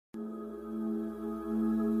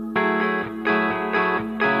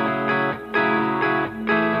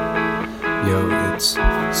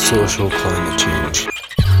science, social climate change.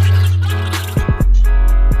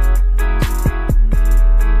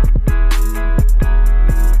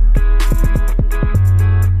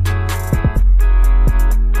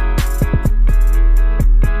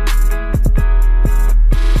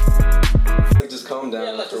 Just calm down.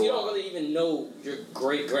 Yeah, like, cause you don't really even know your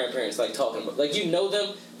great grandparents, like talking about. Like, you know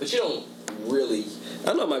them, but you don't really.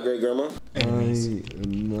 I know my great grandma. I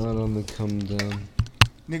am not on the come down.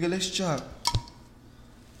 Nigga, let's chop.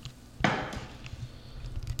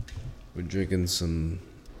 We're drinking some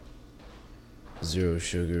zero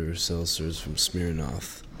sugar seltzers from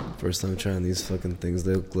Smirnoff. First time trying these fucking things.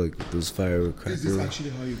 They look like those firecrackers. Is this actually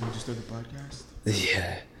how you're going to start the podcast?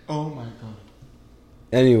 Yeah. Oh my god.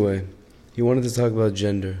 Anyway, he wanted to talk about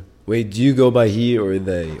gender. Wait, do you go by he or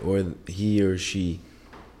they? Or he or she?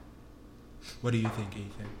 What do you think,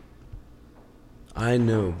 Ethan? I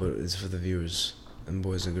know, but it's for the viewers and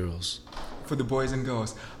boys and girls. For the boys and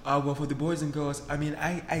girls. Well, for the boys and girls, I mean,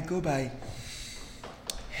 I go by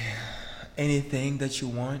anything that you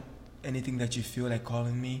want, anything that you feel like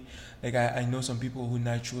calling me. Like, I know some people who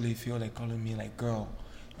naturally feel like calling me, like, girl,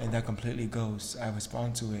 and that completely goes. I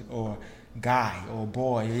respond to it. Or guy, or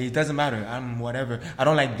boy. It doesn't matter. I'm whatever. I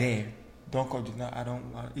don't like there. Don't call it. No, I don't.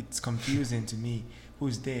 It's confusing to me.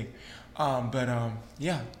 Who's there?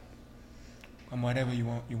 Yeah. I'm whatever you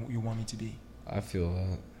want me to be. I feel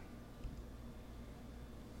that.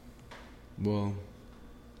 Well,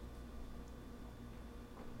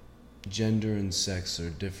 gender and sex are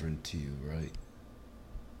different to you, right?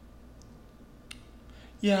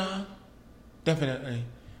 Yeah, definitely.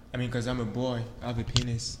 I mean, because I'm a boy, I have a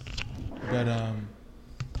penis. But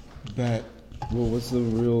Well, what's the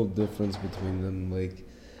real difference between them? Like,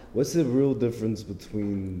 what's the real difference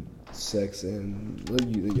between sex and...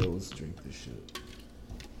 let's drink this shit.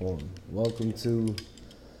 Hold on. Welcome to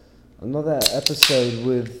another episode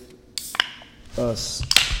with us.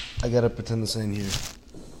 I gotta pretend this ain't here.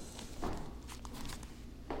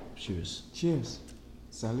 Cheers. cheers.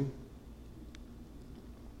 Salut.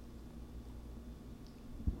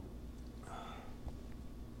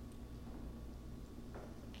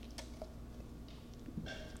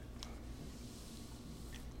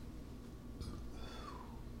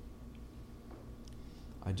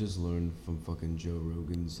 I just learned from fucking Joe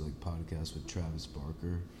Rogan's like podcast with Travis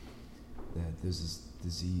Barker that there's this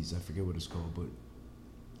disease, I forget what it's called, but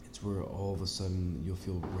it's where all of a sudden you'll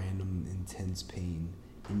feel random intense pain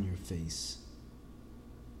in your face.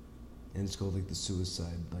 And it's called like the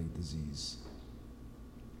suicide like disease.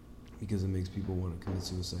 Because it makes people want to commit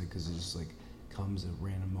suicide because it just like comes at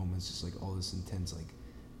random moments, just like all this intense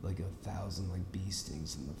like 1,000 like bee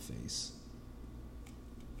stings in the face.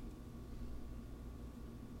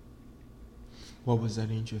 What was that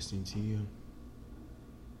interesting to you?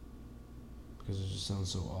 Because it just sounds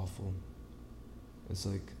so awful. It's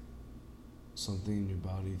like something in your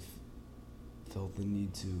body felt the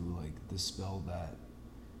need to like dispel that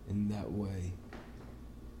in that way.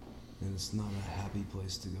 And it's not a happy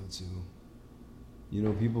place to go to. You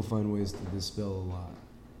know, people find ways to dispel a lot.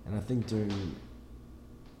 And I think during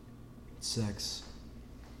sex,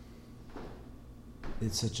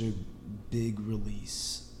 it's such a big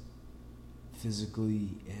release, physically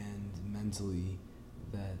and mentally,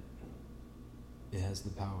 that it has the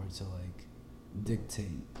power to like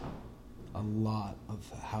dictate a lot of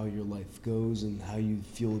how your life goes and how you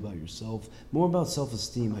feel about yourself. More about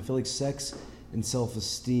self-esteem. I feel like sex and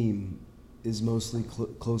self-esteem is mostly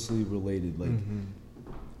closely related. Like,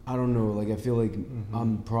 I don't know, like I feel like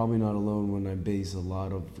I'm probably not alone when I base a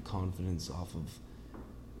lot of the confidence off of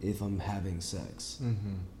if I'm having sex.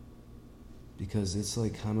 Because it's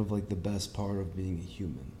like kind of like the best part of being a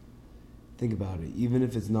human. Think about it. Even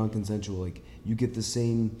if it's non-consensual, like you get the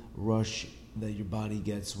same rush that your body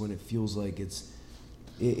gets when it feels like it's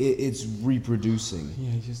reproducing.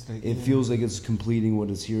 Yeah, just like it feels like it's completing what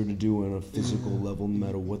it's here to do on a physical level, no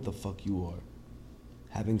matter what the fuck you are.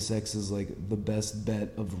 Having sex is like the best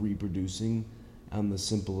bet of reproducing on the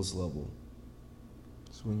simplest level.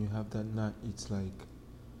 So when you have that nut, it's like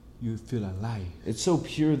you feel alive. It's so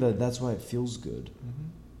pure that's why it feels good.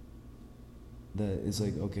 That it's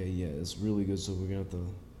like, okay, yeah, it's really good, so we're gonna have to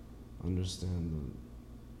understand that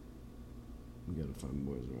we gotta find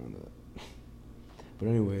boys around that. But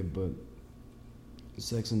anyway,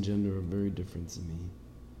 sex and gender are very different to me.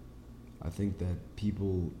 I think that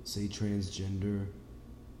people say transgender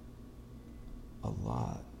a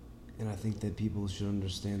lot, and I think that people should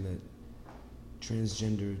understand that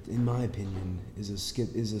transgender, in my opinion, is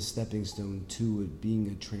a stepping stone to it being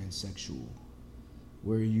a transsexual.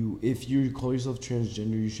 Where if you call yourself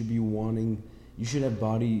transgender, you should be wanting You should have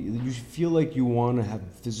body. You should feel like you want to have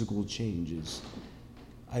physical changes.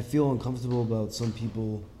 I feel uncomfortable about some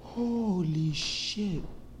people. Holy shit.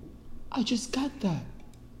 I just got that.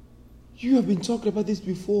 You have been talking about this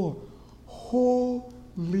before.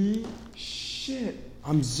 Holy shit.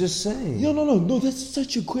 I'm just saying. No, that's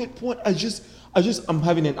such a great point. I'm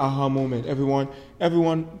having an aha moment, everyone,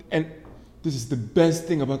 and this is the best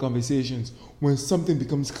thing about conversations, when something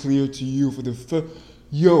becomes clear to you for the first,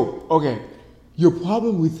 okay, your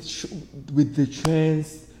problem with the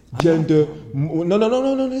transgender,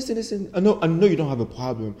 no, listen, I know you don't have a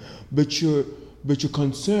problem, but your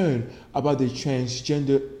concern about the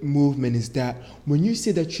transgender movement is that when you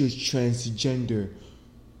say that you're transgender,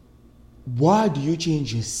 why do you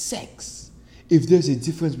change your sex? If there's a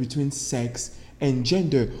difference between sex and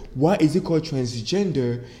gender, why is it called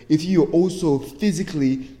transgender if you're also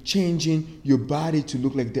physically changing your body to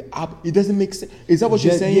look like the it doesn't make sense. Is that what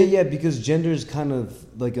you're saying? Yeah, because gender is kind of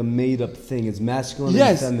like a made-up thing. It's masculine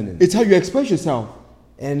and feminine. It's how you express yourself.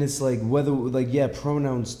 And it's like whether, like, yeah,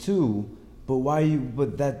 pronouns too, but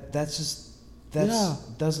that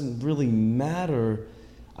doesn't really matter.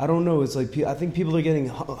 I don't know. It's like, I think people are getting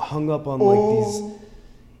hung up on like these.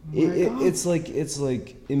 It's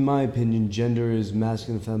like in my opinion, gender is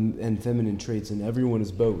masculine and feminine traits, and everyone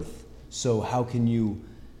is both. So how can you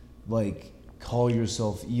like call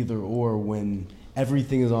yourself either or when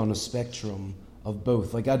everything is on a spectrum of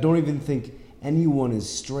both? Like, I don't even think anyone is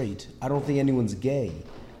straight. I don't think anyone's gay.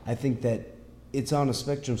 I think that it's on a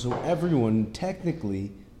spectrum, so everyone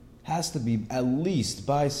technically has to be at least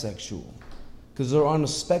bisexual. Because they're on a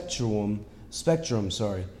spectrum,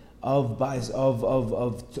 of a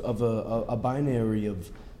binary of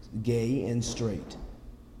gay and straight,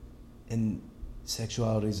 and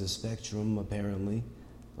sexuality is a spectrum apparently,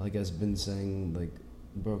 like I've been saying, like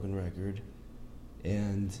broken record,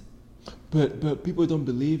 and but people don't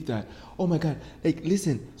believe that. Oh my God! Like,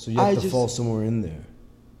 listen. So you have to fall somewhere in there.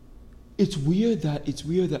 It's weird that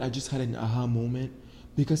I just had an aha moment,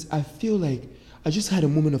 because I feel like I just had a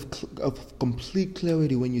moment of complete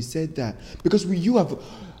clarity when you said that. Because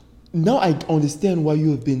now I understand why you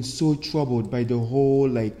have been so troubled by the whole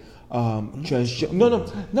like transgender.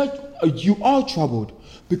 You are troubled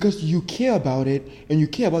because you care about it and you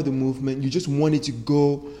care about the movement. You just want it to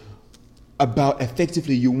go about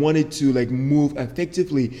effectively. You want it to like move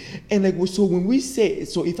effectively. And like, so when we say,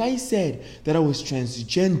 so if I said that I was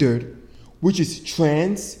transgendered, which is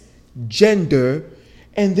transgender,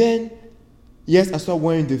 and then yes, I start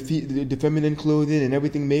wearing the feminine clothing and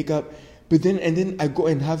everything, makeup, but then I go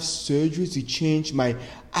and have surgery to change my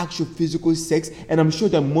actual physical sex. And I'm sure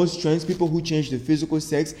that most trans people who change their physical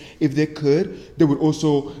sex, if they could, they would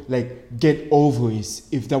also like get ovaries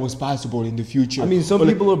if that was possible in the future. I mean, some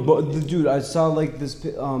people are. Dude, I saw like this.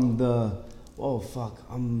 Oh fuck,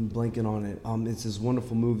 I'm blanking on it. It's this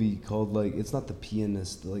wonderful movie called like, it's not The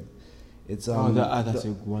Pianist. Like, it's that's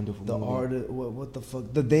a wonderful movie. The artist. What the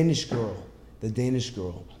fuck? The Danish Girl.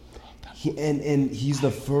 He's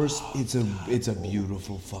the first. It's a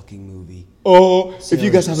beautiful fucking movie. Oh, Sarah, if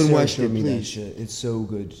you guys haven't watched it, please. That shit. It's so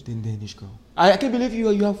good. The Danish Girl. I can't believe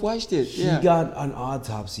you have watched it. He got an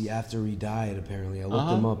autopsy after he died. Apparently, I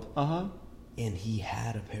looked him up. And he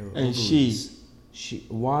had a pair of ovaries.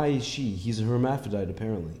 Why is she? He's a hermaphrodite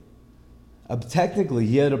apparently. Technically,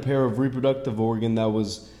 he had a pair of reproductive organ that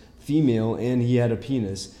was female, and he had a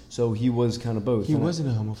penis, so he was kind of both. He wasn't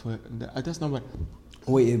a homophobe. That's not what.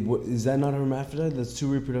 Wait, is that not a hermaphrodite? That's two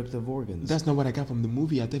reproductive organs. That's not what I got from the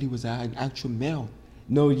movie. I thought he was an actual male.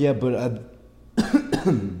 No, yeah, but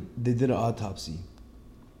they did an autopsy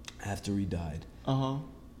after he died.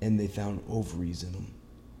 And they found ovaries in him.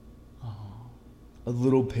 A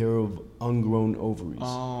little pair of ungrown ovaries.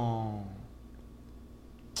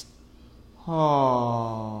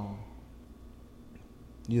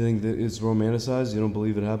 You think that it's romanticized? You don't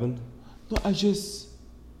believe it happened? No, I just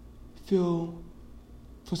feel,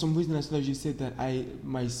 for some reason, as you said that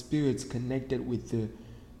my spirit's connected with the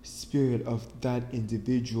spirit of that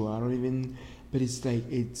individual. I don't even, but it's like,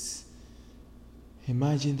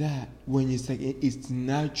 imagine that, when it's like, it's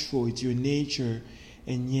natural, it's your nature,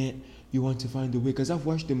 and yet you want to find a way. Because I've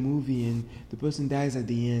watched the movie and the person dies at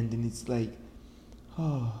the end, and it's like,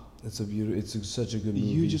 it's such a good movie.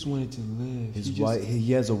 You just wanted to live.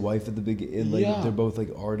 He has a wife at the beginning. Like, they're both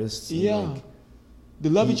like artists. And, like, they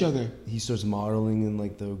love each other. He starts modeling in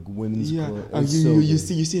like the women's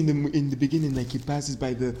clothes. You see in the beginning, like, he passes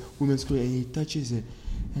by the women's clothes and he touches it,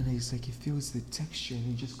 and it's like he feels the texture, and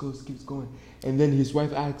he just keeps going. And then his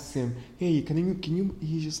wife asks him, "Hey, can you?"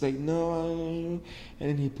 He's just like, "No," and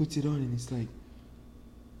then he puts it on, and it's like,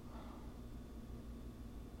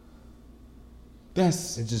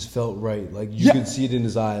 It just felt right. Like you could see it in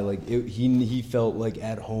his eye. Like he felt like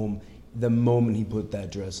at home the moment he put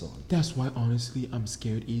that dress on. That's why, honestly, I'm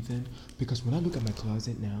scared, Ethan. Because when I look at my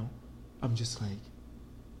closet now, I'm just like,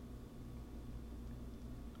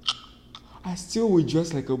 I still would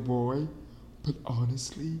dress like a boy, but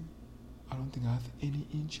honestly, I don't think I have any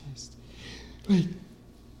interest. Like,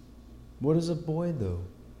 what is a boy though?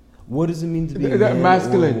 What does it mean to be a that man?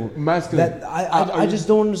 masculine. That I just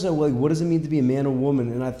don't understand. Like, what does it mean to be a man or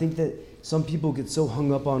woman? And I think that some people get so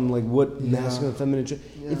hung up on like what masculine and feminine.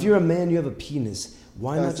 If you're a man, you have a penis.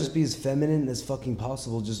 Why not just be as feminine as fucking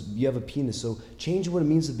possible? Just you have a penis. So change what it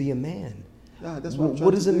means to be a man. Yeah, that's what I'm trying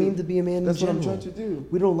what to does it do. mean to be a man? That's in what I'm general? trying to do.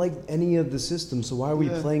 We don't like any of the system, so why are we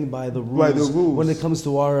playing by the rules? By the rules. When it comes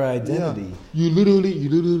to our identity? You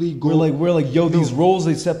literally go. We're like, yo, these roles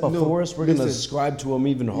they set before us, we're gonna listen. ascribe to them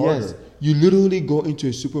even harder. Yes, you literally go into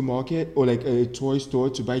a supermarket or like a toy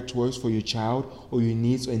store to buy toys for your child or your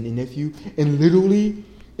niece or your nephew, and literally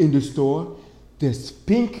in the store, there's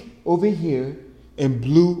pink over here and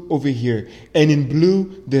blue over here, and in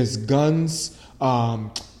blue there's guns,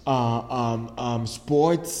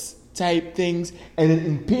 sports type things, and then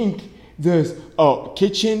in pink there's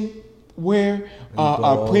kitchenware,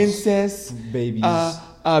 dolls, princess, babies.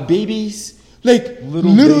 Babies. Like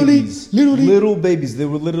Little babies. They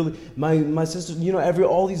were literally my sister. You know,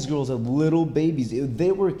 all these girls have little babies.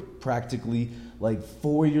 They were practically like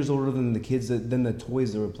 4 years older than the kids than the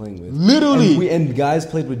toys they were playing with. Literally, and guys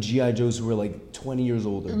played with GI Joes who were like 20 years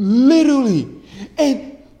older. Literally,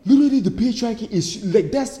 and literally the patriarchy is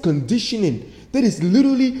like that's conditioning. That is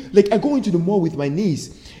literally like I go into the mall with my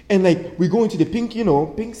niece. And like we go into the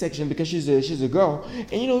pink section because she's a girl,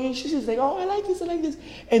 and she's just like, oh, I like this,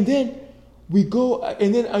 and then we go,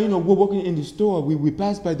 and then we're walking in the store. We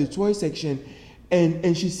pass by the toy section,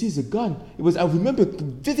 and she sees a gun. I remember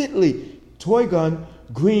vividly, toy gun,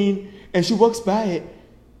 green, and she walks by it,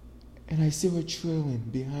 and I see her trailing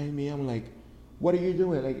behind me. I'm like, what are you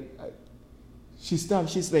doing? She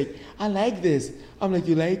stops. She's like, I like this. I'm like,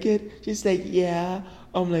 you like it? She's like, yeah.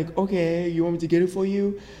 I'm like, okay, you want me to get it for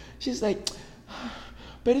you? She's like,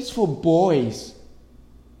 but it's for boys.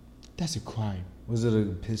 That's a crime. Was it a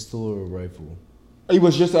pistol or a rifle? It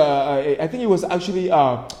was just I think it was actually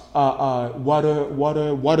water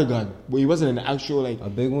gun. But it wasn't an actual like a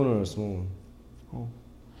big one or a small one. Oh,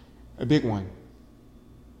 a big one.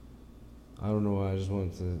 I don't know why. I just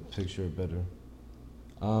wanted to picture it better.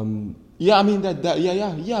 Yeah, I mean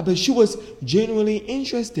yeah. But she was genuinely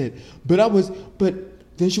interested. But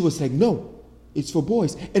then she was like, no, it's for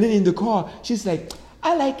boys. And then in the car, she's like,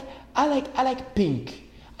 I like pink.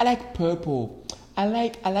 I like purple. I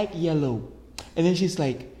like yellow. And then she's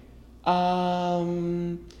like, I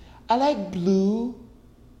like blue.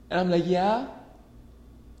 And I'm like, yeah.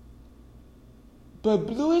 But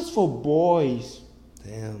blue is for boys.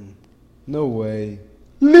 Damn. No way.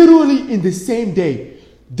 Literally in the same day.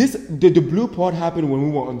 The blue part happened when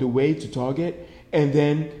we were on the way to Target, and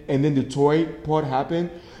then the toy part happened,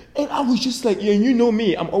 and I was just like, yeah, you know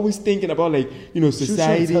me, I'm always thinking about like society. She was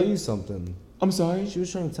trying to tell you something. I'm sorry. She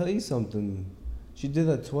was trying to tell you something. She did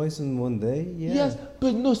that twice in one day. Yeah. Yes,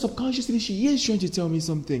 but no, subconsciously she is trying to tell me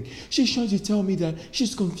something. She's trying to tell me that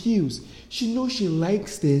she's confused. She knows she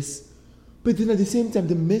likes this. But then at the same time,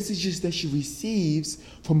 the messages that she receives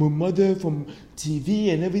from her mother, from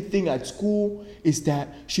TV and everything at school is that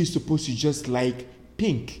she's supposed to just like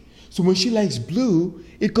pink. So when she likes blue,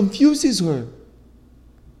 it confuses her.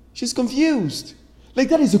 She's confused. Like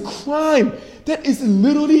that is a crime. That is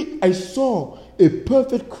literally, I saw a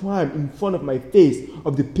perfect crime in front of my face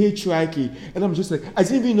of the patriarchy. And I'm just like, I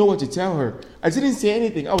didn't even know what to tell her. I didn't say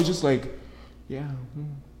anything. I was just like, yeah.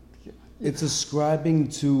 It's ascribing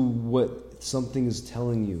to what something is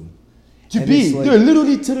telling you. To be. They're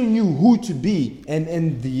literally telling you who to be.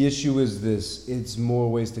 And the issue is this. It's more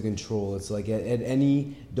ways to control. It's like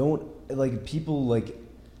people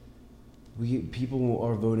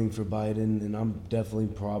are voting for Biden, and I'm definitely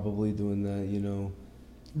probably doing that,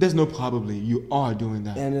 There's no probably. You are doing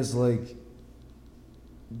that. And it's like...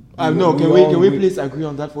 No, can we please agree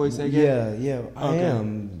on that for a second? Yeah, I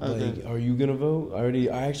am. Like, are you gonna vote?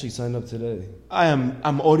 I actually signed up today.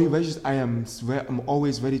 I'm already registered. I'm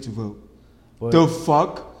always ready to vote. But the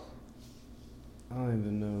fuck? I don't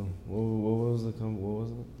even know. What was it?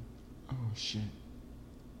 Oh shit.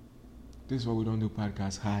 This is why we don't do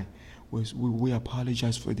podcasts. Hi. We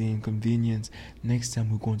apologize for the inconvenience. Next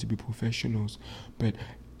time we're going to be professionals. But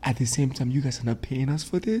at the same time, you guys are not paying us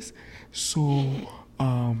for this. So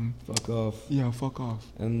fuck off. Yeah, fuck off.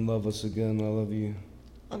 And love us again. I love you.